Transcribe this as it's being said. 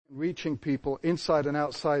reaching people inside and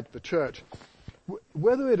outside the church.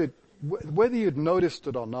 Whether you'd noticed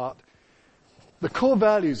it or not, the core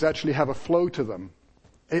values actually have a flow to them.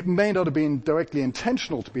 It may not have been directly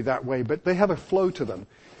intentional to be that way, but they have a flow to them.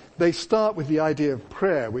 They start with the idea of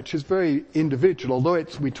prayer, which is very individual, although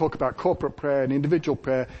we talk about corporate prayer and individual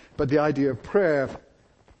prayer, but the idea of prayer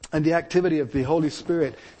and the activity of the Holy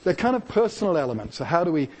Spirit, they're kind of personal elements. So how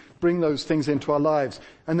do we bring those things into our lives?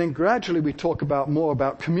 And then gradually we talk more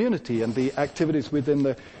about community and the activities within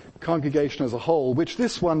the congregation as a whole, which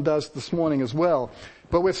this one does this morning as well.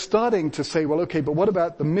 But we're starting to say, well, okay, but what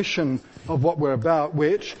about the mission of what we're about,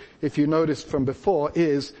 which, if you noticed from before,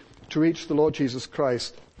 is to reach the Lord Jesus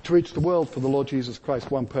Christ, to reach the world for the Lord Jesus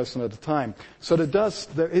Christ, one person at a time. So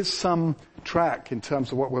there is some track in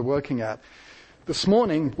terms of what we're working at. This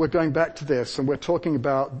morning, we're going back to this, and we're talking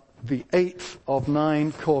about the 8th of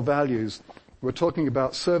 9 core values. We're talking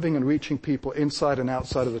about serving and reaching people inside and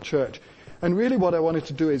outside of the church. And really what I wanted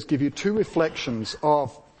to do is give you two reflections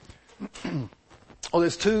of,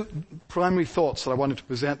 there's two primary thoughts that I wanted to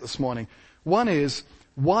present this morning. One is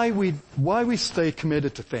why we stay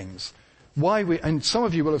committed to things. And some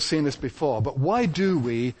of you will have seen this before, but why do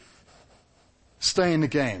we stay in the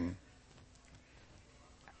game?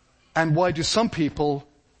 And why do some people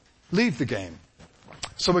leave the game?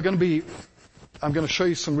 So I'm going to show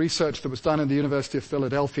you some research that was done in the University of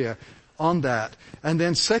Philadelphia on that. And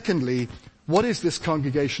then secondly, what is this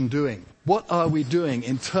congregation doing? What are we doing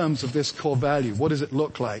in terms of this core value? What does it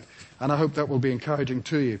look like? And I hope that will be encouraging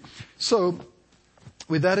to you. So,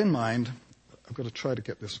 with that in mind, I've got to try to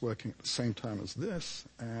get this working at the same time as this,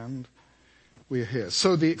 and we're here.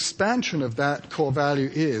 So the expansion of that core value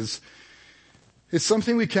is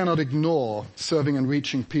something we cannot ignore, serving and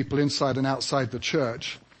reaching people inside and outside the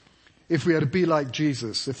church, if we are to be like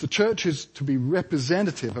Jesus. If the church is to be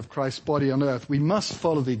representative of Christ's body on earth, we must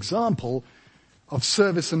follow the example of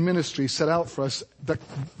service and ministry set out for us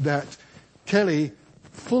that Kelly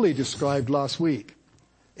fully described last week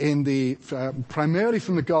in primarily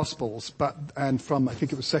from the Gospels, and from, I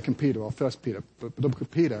think it was 2 Peter or 1 Peter, but the book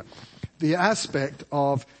of Peter, the aspect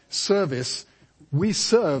of service. We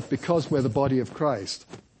serve because we're the body of Christ.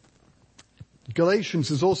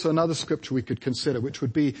 Galatians is also another scripture we could consider, which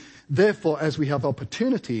would be, therefore, as we have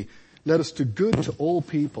opportunity, let us do good to all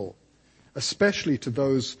people, especially to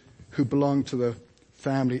those who belong to the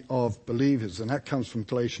family of believers. And that comes from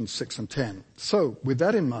Galatians 6 and 10. So, with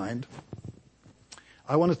that in mind,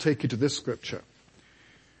 I want to take you to this scripture.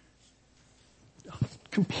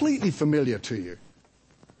 Completely familiar to you.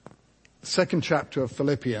 Second chapter of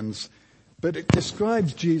Philippians. But it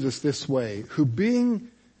describes Jesus this way, who being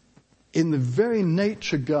in the very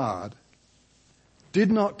nature God, did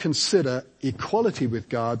not consider equality with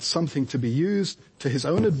God something to be used to his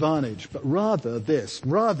own advantage, but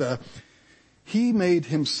rather he made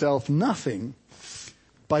himself nothing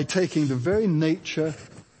by taking the very nature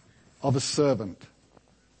of a servant.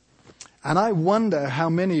 And I wonder how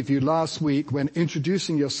many of you last week, when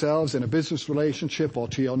introducing yourselves in a business relationship or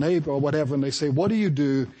to your neighbor or whatever, and they say, what do you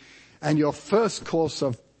do? And your first course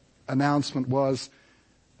of announcement was,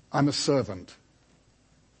 I'm a servant.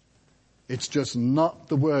 It's just not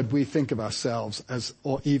the word we think of ourselves as,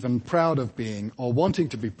 or even proud of being, or wanting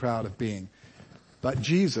to be proud of being. But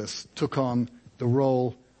Jesus took on the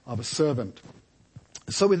role of a servant.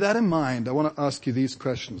 So with that in mind, I want to ask you these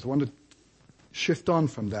questions. I want to shift on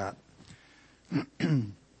from that.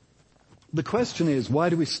 The question is, why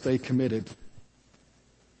do we stay committed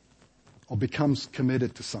or becomes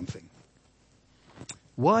committed to something?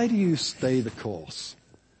 Why do you stay the course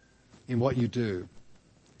in what you do?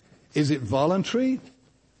 Is it voluntary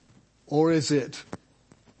or is it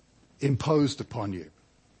imposed upon you?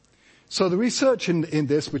 So the research in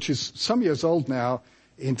this, which is some years old now,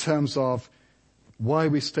 in terms of why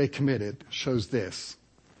we stay committed, shows this.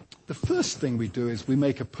 The first thing we do is we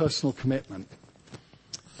make a personal commitment.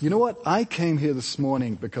 You know what? I came here this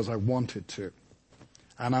morning because I wanted to.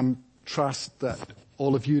 And I trust that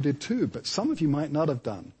all of you did too, but some of you might not have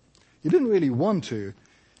done. You didn't really want to,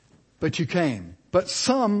 but you came. But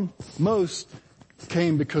most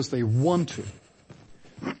came because they want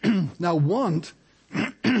to. Now want,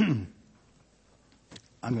 I'm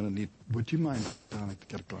going to need, would you mind, darling, to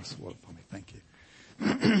get a glass of water for me? Thank you.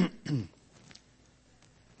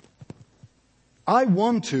 I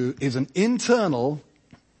want to is an internal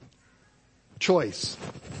choice.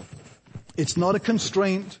 It's not a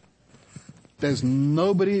constraint. There's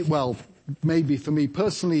nobody, well, maybe for me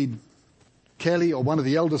personally, Kelly or one of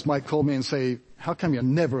the elders might call me and say, how come you're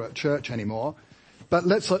never at church anymore? But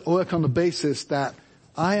let's work on the basis that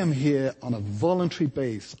I am here on a voluntary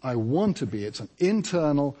base. I want to be. It's an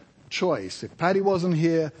internal choice. If Patty wasn't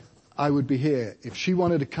here, I would be here. If she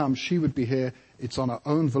wanted to come, she would be here. It's on her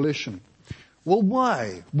own volition. Well,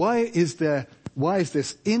 why? Why is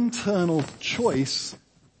this internal choice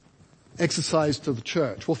exercised to the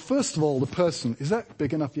church? Well, first of all, the person, is that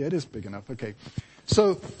big enough? Yeah, it is big enough. Okay.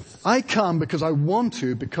 So I come because I want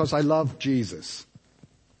to, because I love Jesus.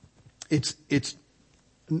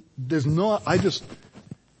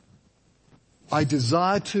 I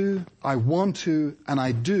desire to, I want to, and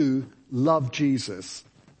I do love Jesus.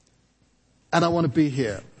 And I want to be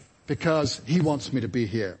here because he wants me to be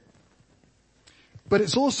here. But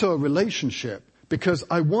it's also a relationship because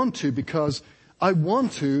I want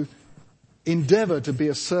to endeavor to be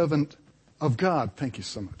a servant of God. Thank you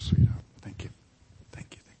so much, sweetheart. Thank you.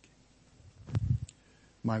 Thank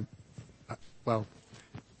you. Well,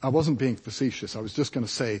 I wasn't being facetious. I was just going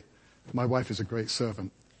to say my wife is a great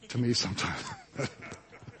servant to me sometimes.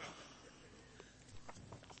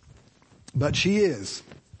 But she is.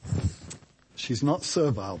 She's not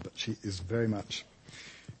servile, but she is very much.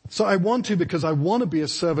 So I want to because I want to be a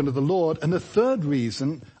servant of the Lord. And the third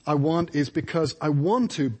reason I want is because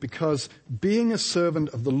being a servant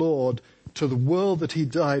of the Lord to the world that he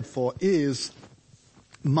died for is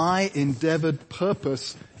my endeavored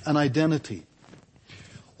purpose and identity.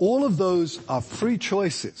 All of those are free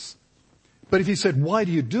choices. But if you said, why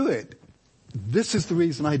do you do it? This is the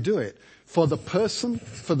reason I do it. For the person,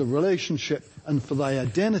 for the relationship, and for thy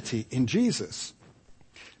identity in Jesus.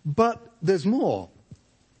 But there's more.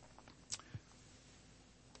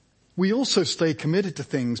 We also stay committed to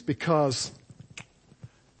things because,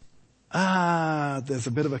 there's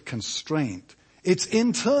a bit of a constraint. It's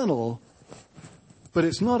internal, but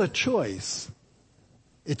it's not a choice.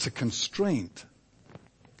 It's a constraint.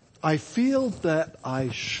 I feel that I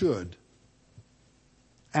should.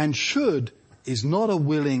 And should is not a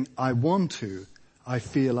willing I want to. I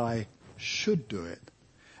feel I should do it.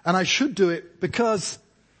 And I should do it because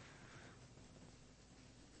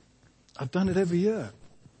I've done it every year.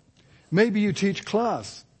 Maybe you teach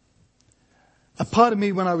class. A part of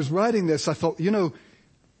me, when I was writing this, I thought,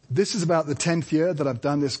 this is about the 10th year that I've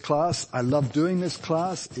done this class. I love doing this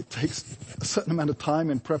class. It takes a certain amount of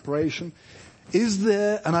time in preparation.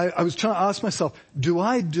 And I was trying to ask myself, do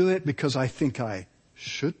I do it because I think I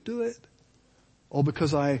should do it? Or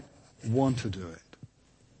because I want to do it?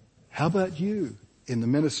 How about you in the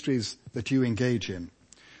ministries that you engage in?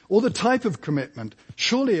 Or the type of commitment.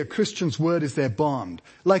 Surely a Christian's word is their bond.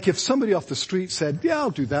 Like if somebody off the street said, yeah,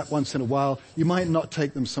 I'll do that once in a while, you might not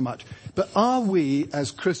take them so much. But are we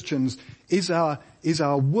as Christians, is our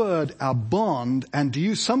word our bond? And do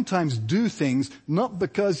you sometimes do things not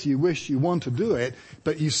because you wish you want to do it,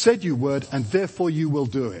 but you said you would and therefore you will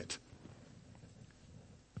do it?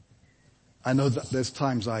 I know that there's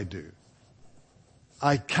times I do.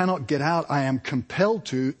 I cannot get out. I am compelled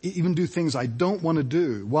to even do things I don't want to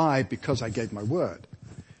do. Why? Because I gave my word.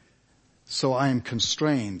 So I am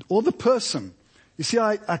constrained. Or the person. You see,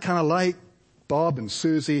 I kind of like Bob and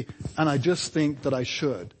Susie, and I just think that I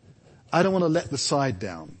should. I don't want to let the side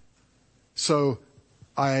down. So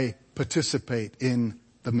I participate in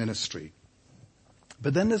the ministry.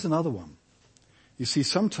 But then there's another one. You see,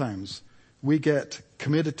 sometimes we get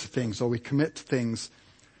committed to things, or we commit to things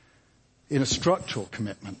in a structural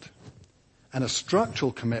commitment. And a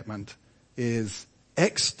structural commitment is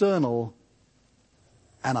external,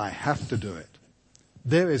 and I have to do it.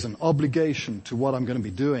 There is an obligation to what I'm going to be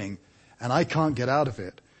doing, and I can't get out of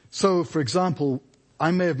it. So, for example, I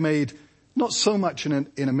may have made not so much in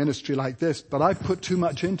a ministry like this, but I put too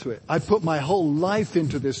much into it. I put my whole life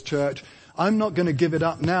into this church. I'm not going to give it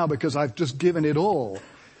up now because I've just given it all.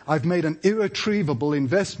 I've made an irretrievable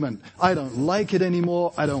investment. I don't like it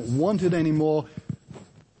anymore. I don't want it anymore.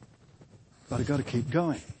 But I've got to keep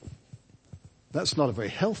going. That's not a very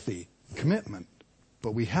healthy commitment,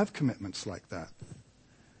 but we have commitments like that.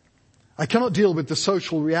 I cannot deal with the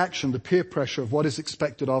social reaction, the peer pressure of what is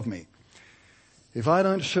expected of me. If I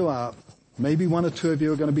don't show up, maybe one or two of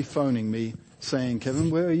you are going to be phoning me saying, Kevin,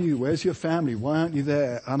 where are you? Where's your family? Why aren't you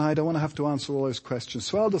there? And I don't want to have to answer all those questions,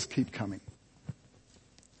 so I'll just keep coming.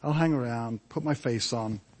 I'll hang around, put my face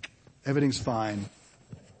on, everything's fine.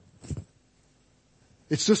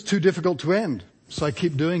 It's just too difficult to end, so I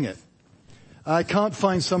keep doing it. I can't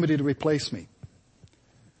find somebody to replace me.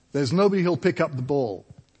 There's nobody who'll pick up the ball.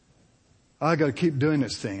 I got to keep doing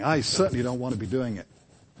this thing. I certainly don't want to be doing it,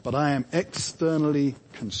 but I am externally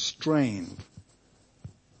constrained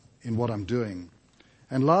in what I'm doing.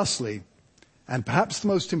 And lastly, and perhaps the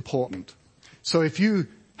most important, so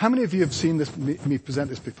how many of you have seen me present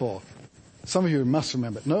this before? Some of you must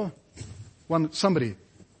remember it. No? Somebody.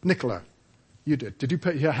 Nicola. You did. Did you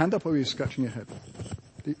put your hand up or were you scratching your head?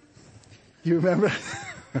 You remember?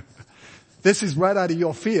 This is right out of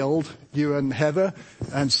your field, you and Heather,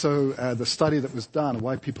 and so the study that was done and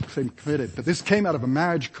why people became committed. But this came out of a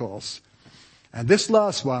marriage course, and this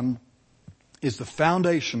last one is the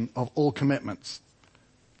foundation of all commitments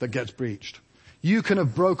that gets breached. You can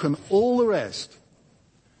have broken all the rest.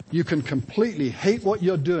 You can completely hate what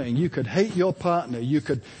you're doing. You could hate your partner. You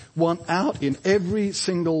could want out in every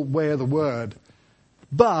single way of the word.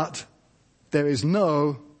 But there is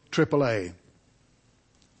no AAA.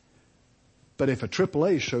 But if a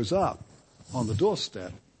AAA shows up on the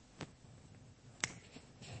doorstep,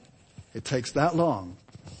 it takes that long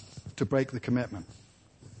to break the commitment.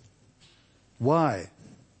 Why?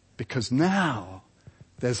 Because now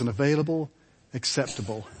there's an available,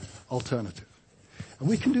 acceptable alternative. And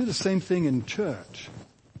we can do the same thing in church.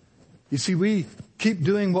 You see, we keep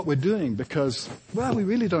doing what we're doing because, well, we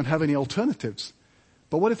really don't have any alternatives.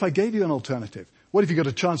 But what if I gave you an alternative? What if you got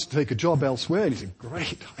a chance to take a job elsewhere? And you say,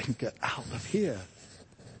 great, I can get out of here.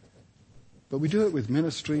 But we do it with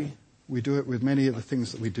ministry. We do it with many of the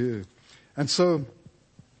things that we do. And so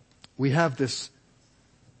we have this,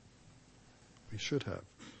 we should have,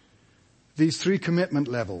 these three commitment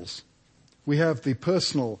levels. We have the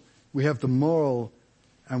personal, we have the moral,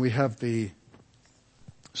 and we have the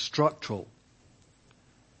structural.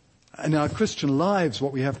 In our Christian lives,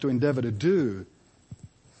 what we have to endeavor to do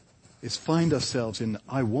is find ourselves in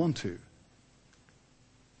I want to.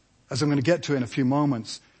 As I'm going to get to in a few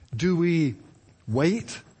moments, do we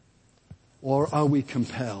wait or are we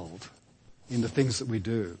compelled in the things that we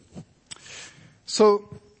do? So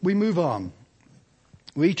we move on.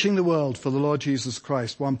 Reaching the world for the Lord Jesus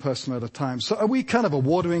Christ, one person at a time. So are we kind of a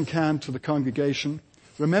watering can to the congregation?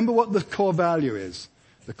 Remember what the core value is.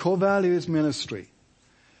 The core value is ministry.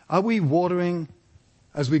 Are we watering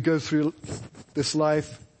as we go through this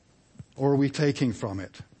life, or are we taking from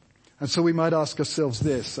it? And so we might ask ourselves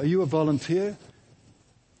this: are you a volunteer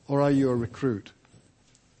or are you a recruit?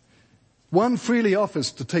 One freely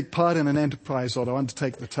offers to take part in an enterprise or to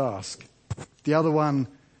undertake the task. The other one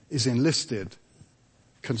is enlisted,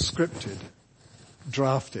 conscripted,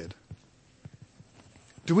 drafted.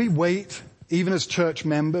 Do we wait, even as church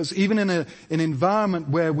members, even in an environment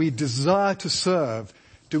where we desire to serve,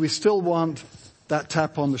 do we still want that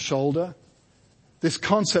tap on the shoulder? This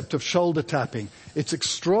concept of shoulder tapping, it's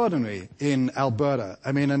extraordinary in Alberta.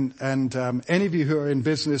 I mean, and any of you who are in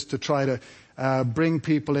business to try to bring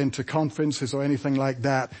people into conferences or anything like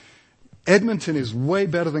that, Edmonton is way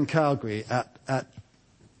better than Calgary at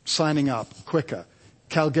signing up quicker.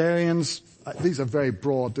 Calgarians, this is a very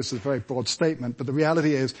broad statement, but the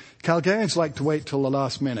reality is Calgarians like to wait till the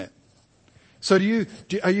last minute. So are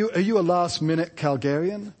you a last minute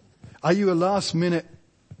Calgarian? Are you a last minute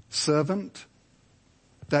servant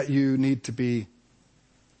that you need to be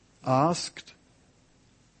asked?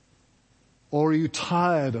 Or are you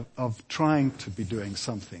tired of trying to be doing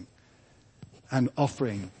something and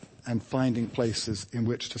offering and finding places in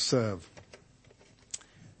which to serve?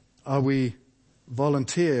 Are we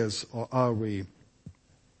volunteers or are we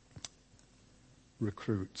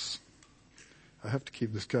recruits? I have to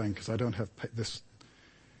keep this going because I don't have this.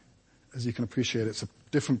 As you can appreciate, it's a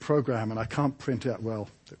different program and I can't print out well.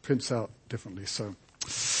 It prints out differently. So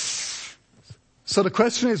the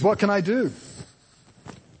question is, what can I do?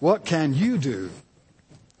 What can you do?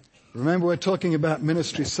 Remember, we're talking about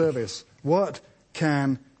ministry service. What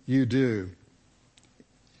can you do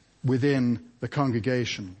within the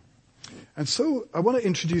congregation? And so I want to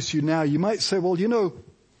introduce you now. You might say, well,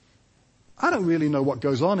 I don't really know what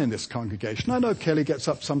goes on in this congregation. I know Kelly gets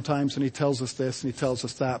up sometimes and he tells us this and he tells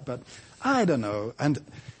us that, but I don't know. And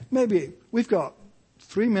maybe we've got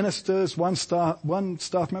 3 ministers, one staff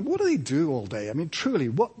member. What do they do all day? I mean, truly,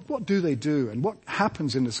 what do they do? And what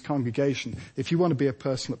happens in this congregation if you want to be a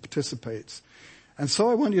person that participates? And so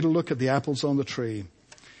I want you to look at the apples on the tree.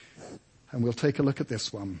 And we'll take a look at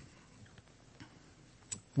this one.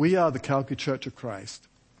 We are the Calgary Church of Christ.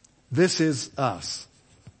 This is us.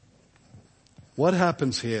 What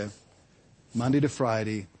happens here Monday to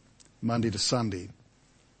Friday, Monday to Sunday?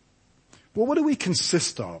 Well, what do we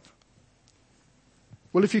consist of?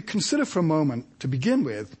 Well, if you consider for a moment, to begin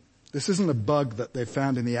with, this isn't a bug that they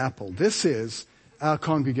found in the apple. This is our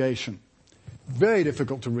congregation. Very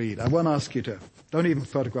difficult to read. I won't ask you to. Don't even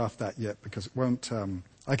photograph that yet because it won't.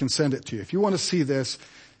 I can send it to you. If you want to see this,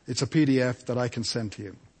 it's a PDF that I can send to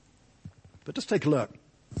you. But just take a look.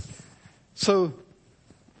 So,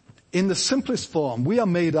 in the simplest form, we are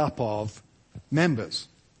made up of members.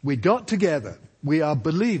 We got together We are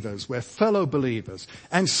believers. We're fellow believers.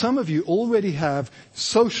 And some of you already have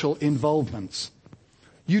social involvements.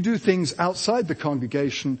 You do things outside the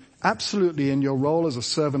congregation absolutely in your role as a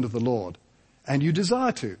servant of the Lord. And you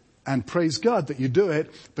desire to. And praise God that you do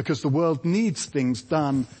it, because the world needs things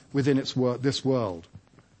done within this world.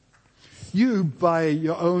 You, by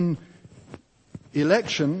your own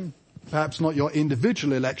election, perhaps not your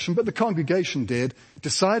individual election, but the congregation did,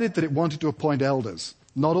 decided that it wanted to appoint elders.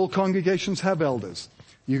 Not all congregations have elders.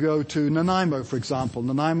 You go to Nanaimo, for example.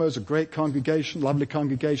 Nanaimo is a great congregation, lovely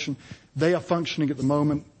congregation. They are functioning at the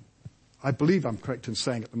moment. I believe I'm correct in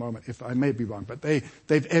saying at the moment, if I may be wrong, but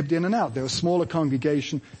they've ebbed in and out. They're a smaller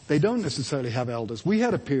congregation. They don't necessarily have elders. We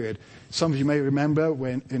had a period, some of you may remember,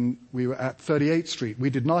 when we were at 38th Street.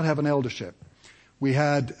 We did not have an eldership. We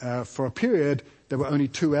had, for a period, there were only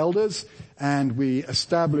 2 elders, and we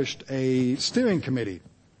established a steering committee.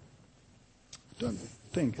 Don't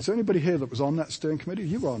think. Is there anybody here that was on that steering committee?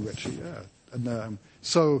 You were on, Richie, yeah. And,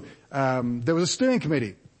 there was a steering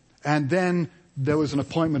committee. And then there was an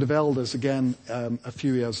appointment of elders again a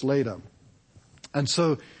few years later. And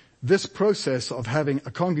so this process of having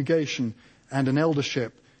a congregation and an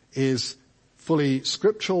eldership is fully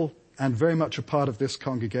scriptural and very much a part of this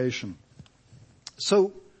congregation.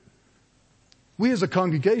 So we as a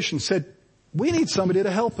congregation said, we need somebody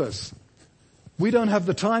to help us. We don't have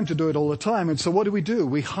the time to do it all the time. And so what do?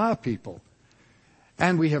 We hire people.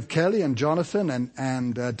 And we have Kelly and Jonathan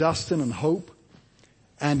and Dustin and Hope,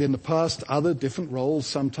 and in the past other different roles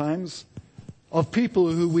sometimes, of people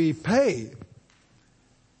who we pay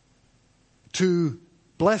to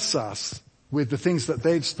bless us with the things that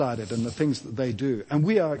they've started and the things that they do. And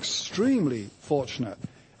we are extremely fortunate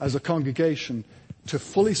as a congregation to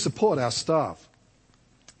fully support our staff.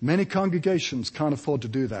 Many congregations can't afford to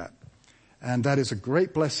do that. And that is a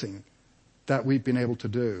great blessing that we've been able to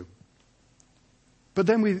do. But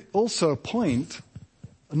then we also appoint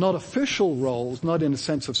not official roles, not in a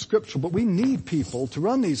sense of scripture, but we need people to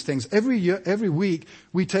run these things. Every year, every week,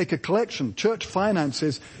 we take a collection. Church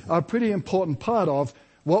finances are a pretty important part of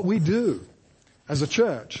what we do as a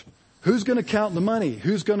church. Who's going to count the money?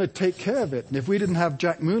 Who's going to take care of it? And if we didn't have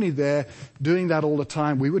Jack Mooney there doing that all the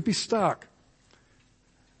time, we would be stuck.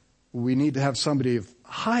 We need to have somebody of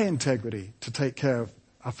high integrity to take care of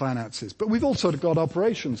our finances. But we've also got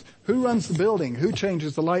operations. Who runs the building? Who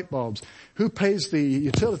changes the light bulbs? Who pays the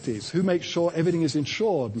utilities? Who makes sure everything is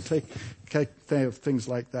insured and take care of things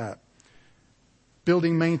like that?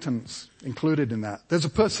 Building maintenance included in that. There's a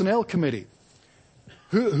personnel committee.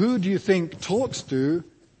 Who do you think talks to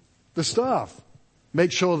the staff?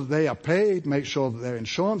 Make sure that they are paid, make sure that their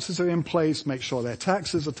insurances are in place, make sure their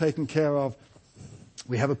taxes are taken care of.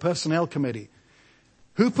 We have a personnel committee.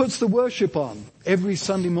 Who puts the worship on every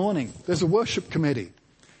Sunday morning? There's a worship committee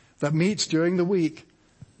that meets during the week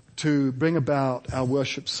to bring about our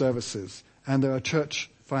worship services. And there are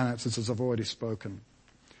church finances, as I've already spoken.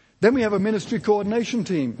 Then we have a ministry coordination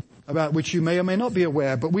team, about which you may or may not be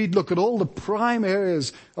aware, but we look at all the prime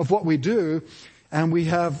areas of what we do, and we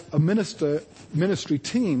have a ministry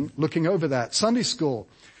team looking over that. Sunday school,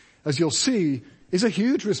 as you'll see, is a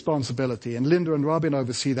huge responsibility, and Linda and Robin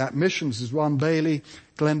oversee that. Missions is Ron Bailey,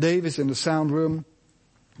 Glenn Davis in the sound room,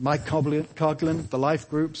 Mike Coughlin, the life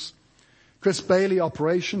groups, Chris Bailey,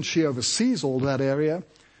 operations, she oversees all that area.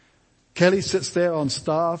 Kelly sits there on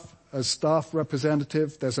staff as staff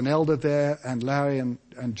representative. There's an elder there, and Larry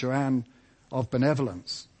and Joanne of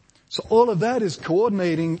benevolence. So all of that is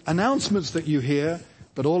coordinating announcements that you hear,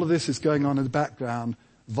 but all of this is going on in the background.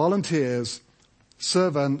 Volunteers,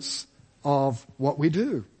 servants of what we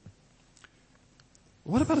do.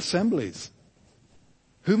 What about assemblies?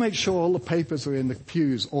 Who makes sure all the papers are in the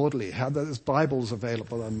pews orderly, how there's Bibles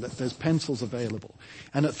available and that there's pencils available,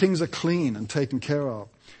 and that things are clean and taken care of?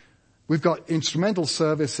 We've got instrumental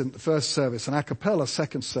service in the first service, and a cappella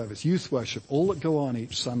second service, youth worship, all that go on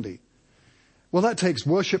each Sunday. Well, that takes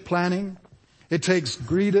worship planning. It takes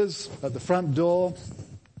greeters at the front door,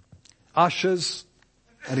 ushers,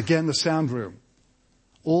 and again the sound room.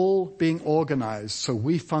 All being organized so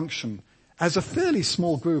we function as a fairly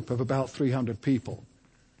small group of about 300 people.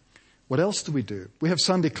 What else do we do? We have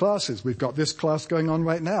Sunday classes. We've got this class going on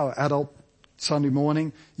right now, adult Sunday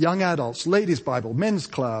morning, young adults, ladies' Bible, men's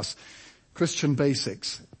class, Christian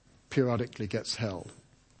basics periodically gets held.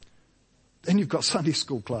 Then you've got Sunday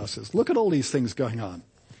school classes. Look at all these things going on.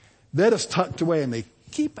 They're just tucked away and they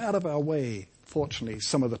keep out of our way, fortunately,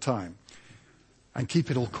 some of the time, and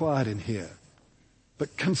keep it all quiet in here.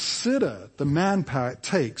 But consider the manpower it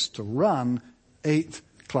takes to run 8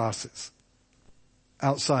 classes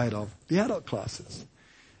outside of the adult classes.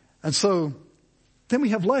 And so then we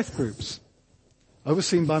have life groups.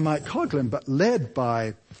 overseen by Mike Coughlin, but led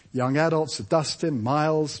by young adults, Dustin,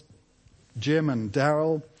 Miles, Jim and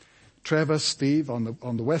Daryl, Trevor, Steve on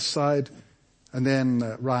the west side, and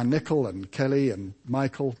then Ryan Nickel and Kelly and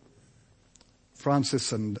Michael,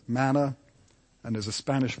 Francis and Manna, and there's a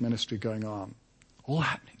Spanish ministry going on. All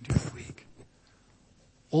happening during the week.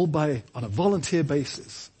 All on a volunteer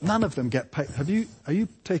basis. None of them get paid. Are you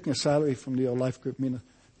taking a salary from your life group, Mina?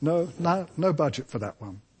 No budget for that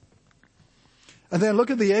one. And then look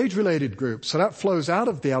at the age-related groups. So that flows out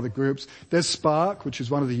of the other groups. There's Spark, which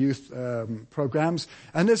is one of the youth programs.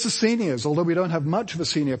 And there's the seniors, although we don't have much of a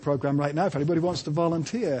senior program right now. If anybody wants to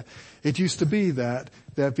volunteer, it used to be that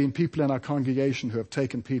there have been people in our congregation who have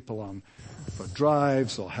taken people on for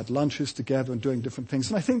drives or had lunches together and doing different things.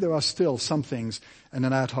 And I think there are still some things on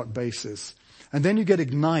an ad hoc basis. And then you get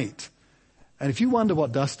Ignite. And if you wonder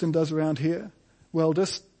what Dustin does around here, well,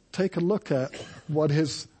 just take a look at what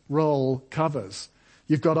his role covers.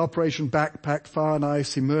 You've got Operation Backpack, Fire and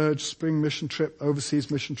Ice, Emerge, Spring Mission Trip,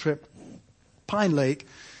 Overseas Mission Trip, Pine Lake,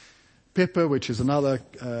 Pippa, which is another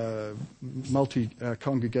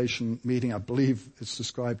multi-congregation meeting, I believe it's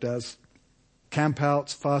described as,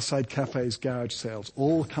 campouts, fireside cafes, garage sales,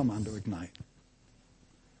 all come under Ignite.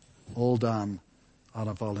 All done on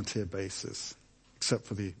a volunteer basis, except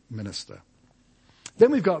for the minister.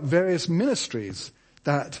 Then we've got various ministries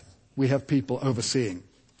that we have people overseeing.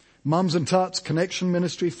 Mums and Tots, Connection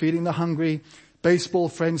Ministry, Feeding the Hungry, Baseball,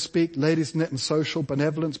 Friends Speak, Ladies Knit and Social,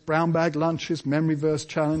 Benevolence, Brown Bag Lunches, Memory Verse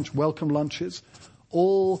Challenge, Welcome Lunches,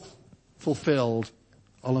 all fulfilled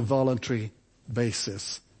on a voluntary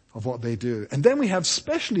basis of what they do. And then we have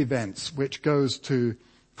special events which goes to,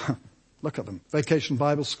 look at them, Vacation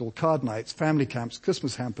Bible School, card nights, family camps,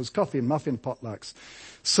 Christmas hampers, coffee and muffin potlucks,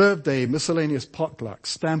 Serve Day, miscellaneous potlucks,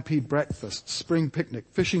 Stampede breakfast, spring picnic,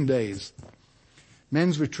 fishing days,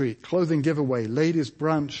 men's retreat, clothing giveaway, ladies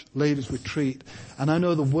brunch, ladies retreat. And I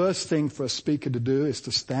know the worst thing for a speaker to do is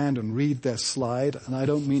to stand and read their slide, and I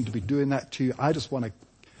don't mean to be doing that to you. I just want to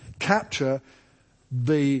capture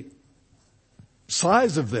the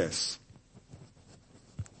size of this.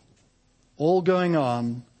 All going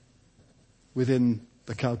on within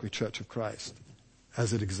the Calgary Church of Christ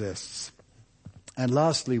as it exists. And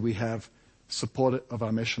lastly, we have support of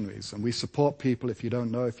our missionaries. And we support people, if you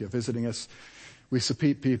don't know, if you're visiting us, we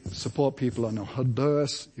support people in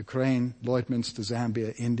Honduras, Ukraine, Lloydminster,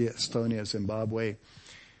 Zambia, India, Estonia, Zimbabwe.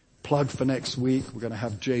 Plug for next week, we're going to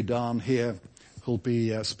have Jay Don here, who'll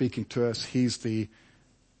be speaking to us. He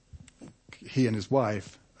and his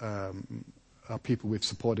wife are people we've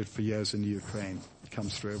supported for years in the Ukraine. He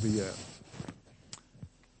comes through every year.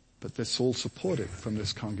 But that's all supported from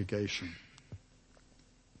this congregation.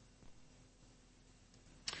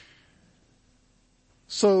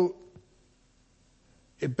 So,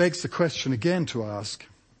 it begs the question again to ask,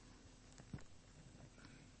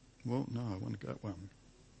 well, no, I want to get one.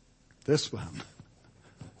 This one.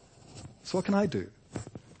 So what can I do?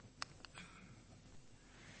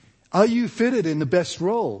 Are you fitted in the best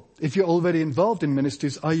role? If you're already involved in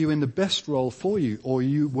ministries, are you in the best role for you? Or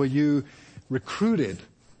were you recruited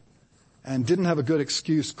and didn't have a good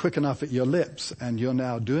excuse quick enough at your lips, and you're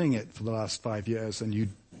now doing it for the last 5 years and you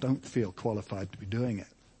don't feel qualified to be doing it?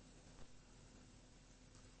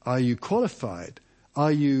 Are you qualified?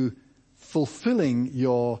 Are you fulfilling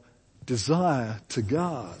your desire to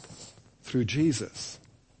God through Jesus?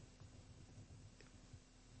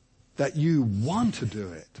 That you want to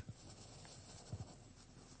do it.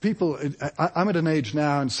 People, I'm at an age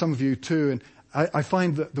now, and some of you too, and I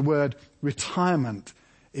find that the word retirement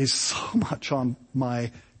is so much on my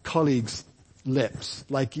colleagues' lips.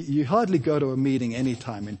 Like, you hardly go to a meeting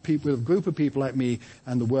anytime, and with a group of people like me,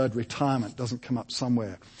 and the word retirement doesn't come up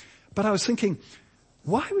somewhere. But I was thinking,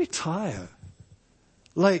 why retire?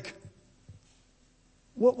 Like,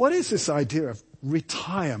 what is this idea of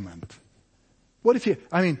retirement? What if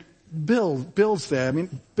Bill's there.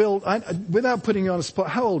 Bill, without putting you on the spot,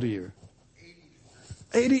 how old are you?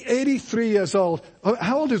 83 years old.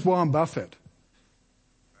 How old is Warren Buffett?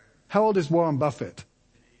 How old is Warren Buffett?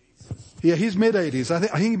 Yeah, he's mid-80s. I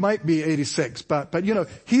think he might be 86, but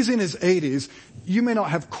he's in his 80s. You may not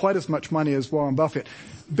have quite as much money as Warren Buffett.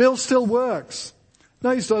 Bill still works.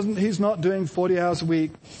 No, he doesn't. He's not doing 40 hours a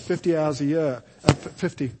week, 50 hours a year.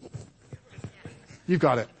 50. You've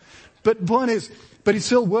got it. But the point is, but he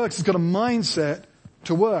still works. He's got a mindset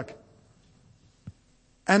to work.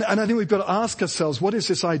 And I think we've got to ask ourselves, what is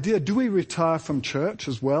this idea? Do we retire from church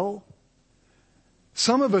as well?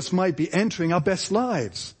 Some of us might be entering our best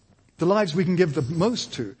lives. the lives we can give the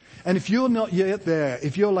most to. And if you're not yet there,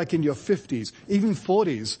 if you're like in your 50s, even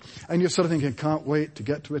 40s, and you're sort of thinking, can't wait to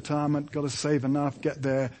get to retirement, got to save enough, get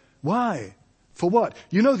there. Why? For what?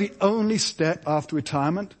 You know the only step after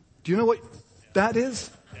retirement? Do you know what that is?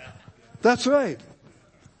 That's right.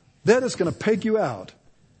 That is going to peg you out.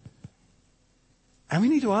 And we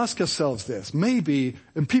need to ask ourselves this. Maybe,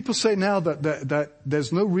 and people say now that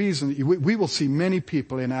there's no reason, we will see many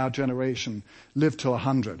people in our generation live to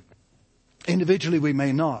 100. Individually we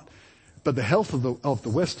may not. But the health of the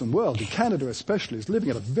Western world, in Canada especially, is living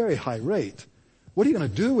at a very high rate. What are you going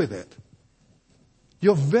to do with it?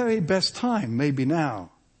 Your very best time may be now.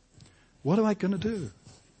 What am I going to do?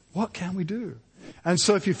 What can we do? And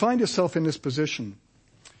so if you find yourself in this position,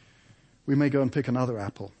 we may go and pick another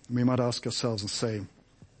apple. We might ask ourselves and say,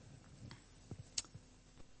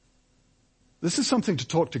 this is something to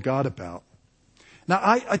talk to God about. Now,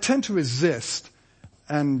 I tend to resist,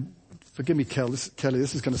 and forgive me, Kelly,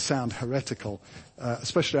 this is going to sound heretical,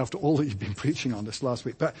 especially after all that you've been preaching on this last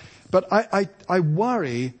week. But I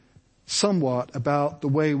worry somewhat about the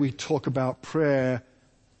way we talk about prayer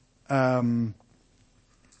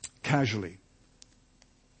casually.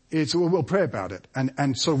 We'll pray about it.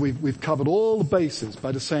 And so we've covered all the bases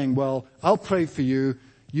by just saying, well, I'll pray for you,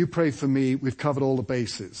 you pray for me, we've covered all the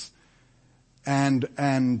bases. And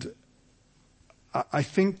I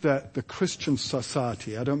think that the Christian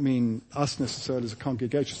society, I don't mean us necessarily as a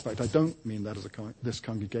congregation, in fact, I don't mean that as this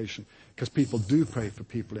congregation, because people do pray for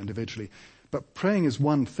people individually. But praying is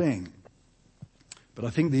one thing. But I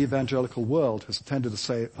think the evangelical world has tended to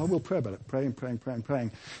say, oh, we'll pray about it, praying.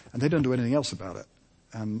 And they don't do anything else about it.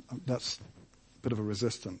 And that's a bit of a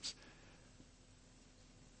resistance.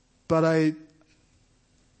 But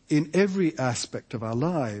in every aspect of our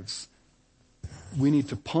lives, we need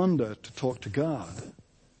to ponder to talk to God.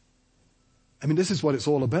 I mean, this is what it's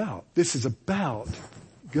all about. This is about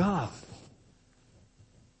God.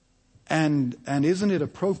 And isn't it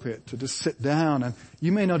appropriate to just sit down, and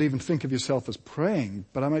you may not even think of yourself as praying,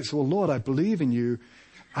 but I might say, well, Lord, I believe in you.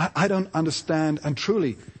 I don't understand. And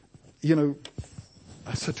truly,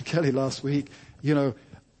 I said to Kelly last week,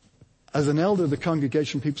 as an elder of the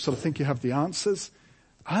congregation, people sort of think you have the answers.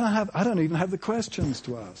 I don't even have the questions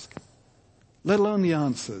to ask, let alone the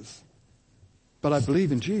answers. But I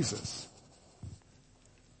believe in Jesus.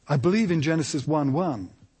 I believe in Genesis 1:1.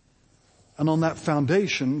 And on that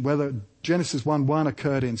foundation, whether Genesis 1:1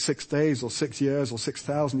 occurred in 6 days or 6 years or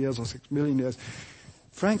 6,000 years or 6 million years,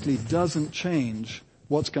 frankly doesn't change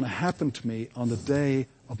what's going to happen to me on the day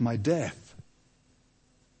of my death.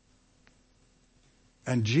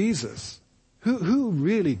 And Jesus, who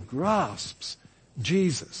really grasps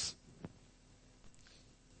Jesus?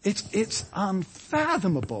 It's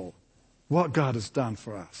unfathomable what God has done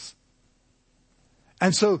for us.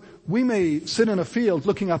 And so we may sit in a field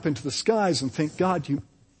looking up into the skies and think, God,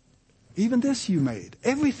 even this you made.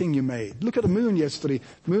 Everything you made. Look at the moon yesterday.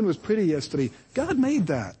 The moon was pretty yesterday. God made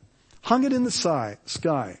that. Hung it in the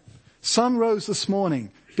sky. Sun rose this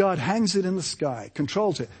morning. God hangs it in the sky.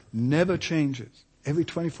 Controls it. Never changes. Every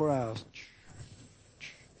 24 hours.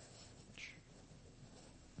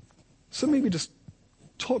 So maybe just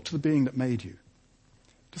talk to the being that made you.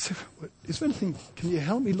 Just say, is there anything, can you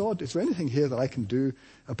help me, Lord? Is there anything here that I can do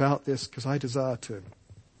about this? Because I desire to.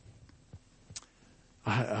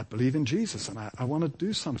 I believe in Jesus and I want to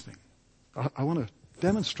do something. I want to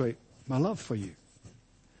demonstrate my love for you.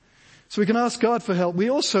 So we can ask God for help.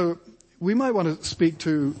 We might want to speak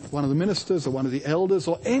to one of the ministers or one of the elders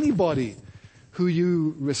or anybody who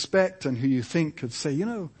you respect and who you think could say,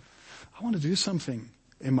 I want to do something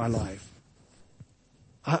in my life.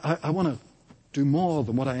 I want to do more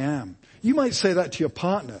than what I am. You might say that to your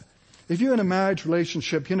partner. If you're in a marriage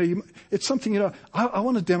relationship, it's something, I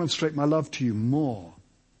want to demonstrate my love to you more.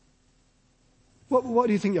 What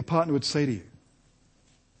do you think your partner would say to you?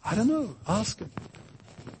 I don't know. Ask him.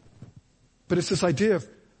 But it's this idea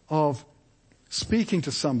of speaking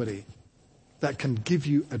to somebody that can give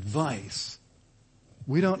you advice.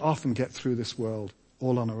 We don't often get through this world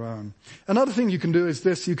all on our own. Another thing you can do is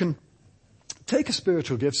this. You can take a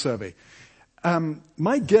spiritual gift survey.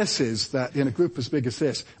 My guess is that in a group as big as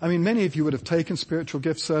this, many of you would have taken spiritual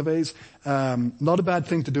gift surveys. Not a bad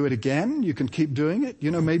thing to do it again. You can keep doing it.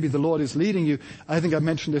 Maybe the Lord is leading you. I think I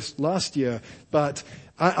mentioned this last year, but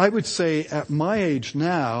I would say at my age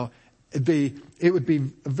now, it would be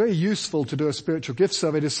very useful to do a spiritual gift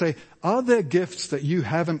survey to say, are there gifts that you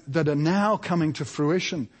haven't, that are now coming to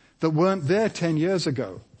fruition that weren't there 10 years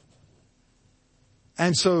ago?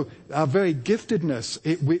 And so our very giftedness,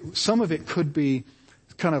 some of it could be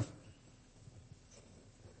kind of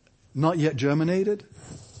not yet germinated.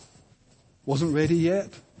 wasn't ready yet.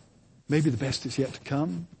 Maybe the best is yet to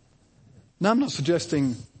come. Now, I'm not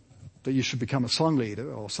suggesting that you should become a song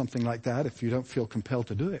leader or something like that if you don't feel compelled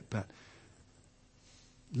to do it, but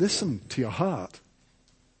listen to your heart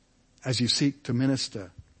as you seek to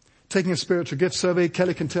minister. Taking a spiritual gift survey,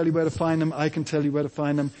 Kelly can tell you where to find them, I can tell you where to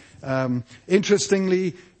find them.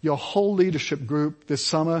 Interestingly, your whole leadership group this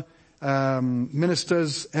summer,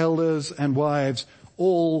 ministers, elders, and wives,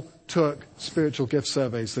 all took spiritual gift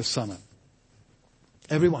surveys this summer.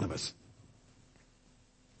 Every one of us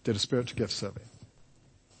did a spiritual gift survey.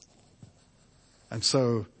 And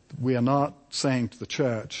so we are not saying to the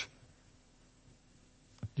church,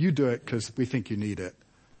 you do it because we think you need it.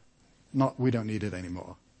 We don't need it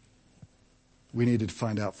anymore. We needed to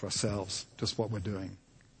find out for ourselves just what we're doing.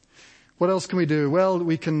 What else can we do? Well,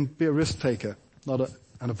 we can be a risk taker, and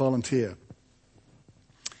a volunteer.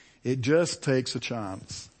 It just takes a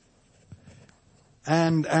chance.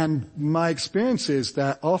 And my experience is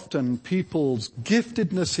that often people's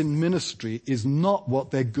giftedness in ministry is not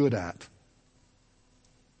what they're good at.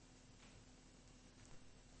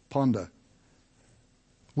 Ponder.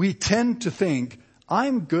 We tend to think,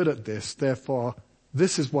 I'm good at this, therefore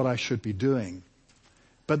this is what I should be doing.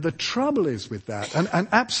 But the trouble is with that, and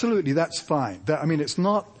absolutely that's fine. It's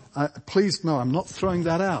not, please no, I'm not throwing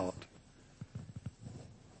that out.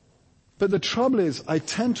 But the trouble is I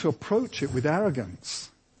tend to approach it with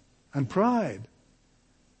arrogance and pride.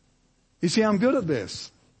 You see, I'm good at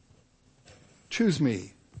this. Choose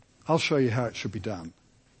me. I'll show you how it should be done.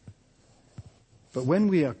 But when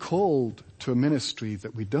we are called to a ministry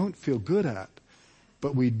that we don't feel good at,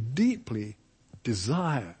 but we deeply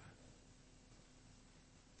desire,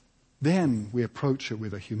 then we approach it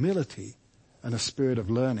with a humility and a spirit of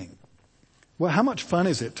learning. Well, how much fun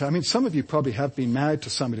is it? Some of you probably have been married to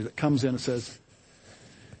somebody that comes in and says,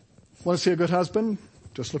 want to see a good husband?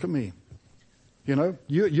 Just look at me.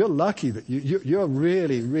 You're lucky that you're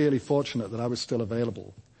really, really fortunate that I was still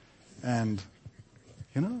available. And,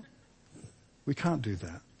 we can't do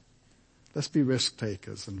that. Let's be risk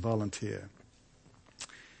takers and volunteer.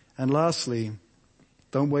 And lastly,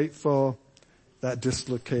 don't wait for that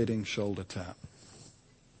dislocating shoulder tap.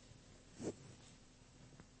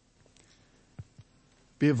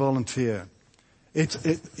 Be a volunteer.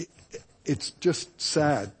 It's just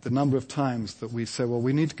sad the number of times that we say, well,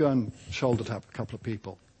 we need to go and shoulder tap a couple of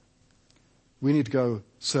people. We need to go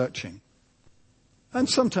searching. And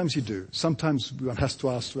sometimes you do. Sometimes one has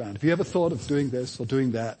to ask around. Have you ever thought of doing this or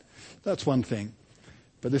doing that? That's one thing.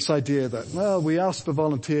 But this idea that, well, we asked for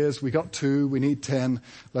volunteers, we got 2, we need 10,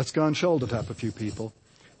 let's go and shoulder tap a few people.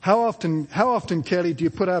 How often, Kelly, do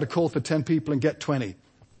you put out a call for 10 people and get 20?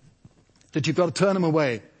 That you've got to turn them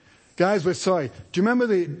away? Guys, we're sorry. Do you remember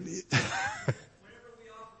the...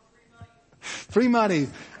 free money.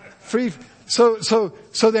 So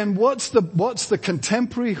then what's the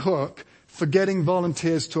contemporary hook for getting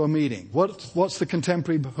volunteers to a meeting? What's the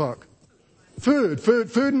contemporary hook?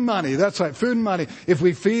 Food and money. That's right, food and money. If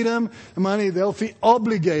we feed them money, they'll feel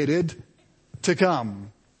obligated to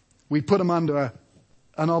come. We put them under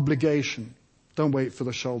an obligation. Don't wait for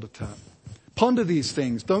the shoulder tap. Ponder these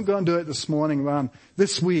things. Don't go and do it this morning, around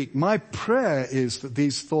this week. My prayer is that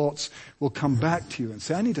these thoughts will come back to you and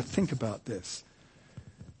say, I need to think about this.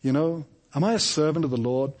 Am I a servant of the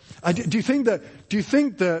Lord? Do you think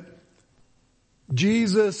that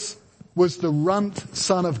Jesus was the runt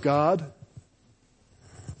son of God?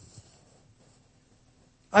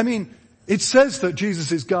 It says that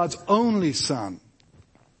Jesus is God's only son.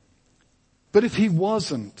 But if he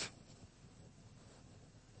wasn't,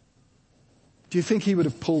 do you think he would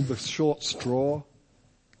have pulled the short straw?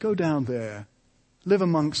 Go down there, live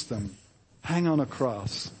amongst them, hang on a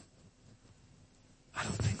cross. I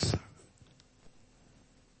don't think so.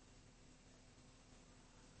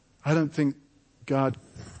 I don't think God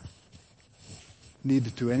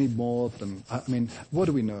needed to any more than, what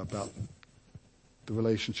do we know about the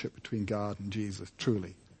relationship between God and Jesus,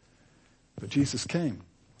 truly? But Jesus came,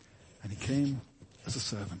 and he came as a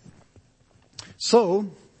servant.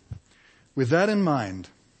 So, with that in mind,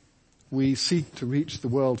 we seek to reach the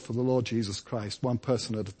world for the Lord Jesus Christ, one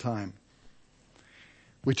person at a time,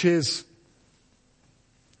 which is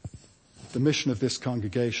the mission of this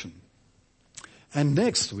congregation. And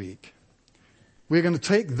next week, we're going to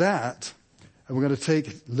take that and we're going to take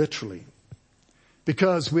it literally,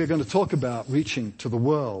 because we're going to talk about reaching to the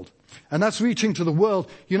world. And that's reaching to the world.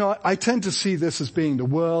 I tend to see this as being the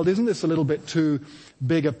world. Isn't this a little bit too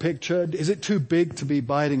big a picture? Is it too big to be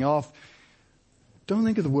biting off? Don't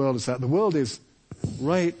think of the world as that. The world is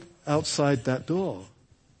right outside that door.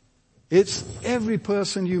 It's every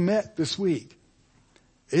person you met this week.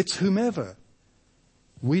 It's whomever.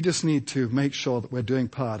 We just need to make sure that we're doing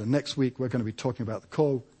part. And next week we're going to be talking about the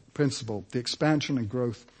core principle, the expansion and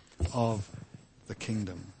growth of the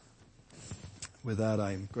kingdom. With that,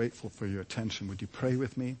 I'm grateful for your attention. Would you pray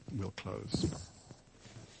with me? We'll close.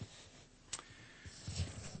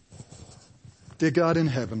 Dear God in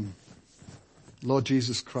heaven, Lord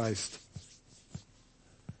Jesus Christ,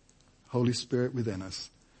 Holy Spirit within us,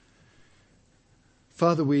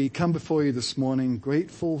 Father, we come before you this morning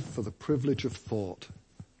grateful for the privilege of thought,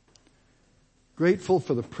 grateful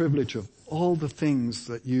for the privilege of all the things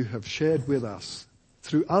that you have shared with us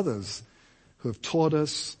through others who have taught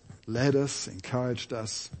us, led us, encouraged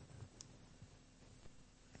us.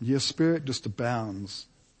 Your Spirit just abounds.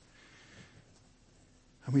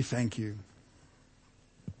 And we thank you.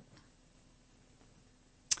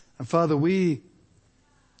 And Father, we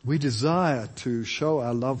desire to show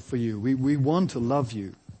our love for you. We want to love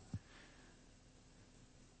you,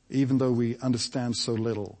 even though we understand so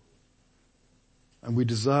little. And we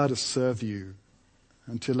desire to serve you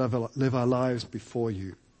and to live our lives before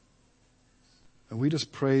you. And we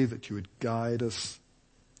just pray that you would guide us,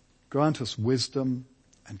 grant us wisdom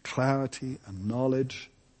and clarity and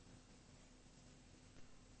knowledge,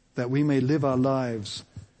 that we may live our lives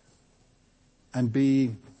and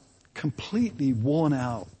be completely worn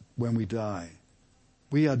out when we die.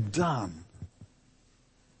 We are done.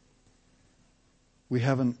 We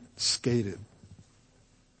haven't skated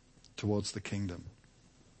towards the kingdom.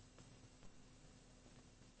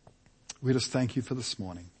 We just thank you for this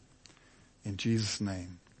morning. In Jesus'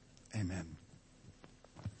 name, amen.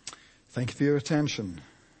 Thank you for your attention.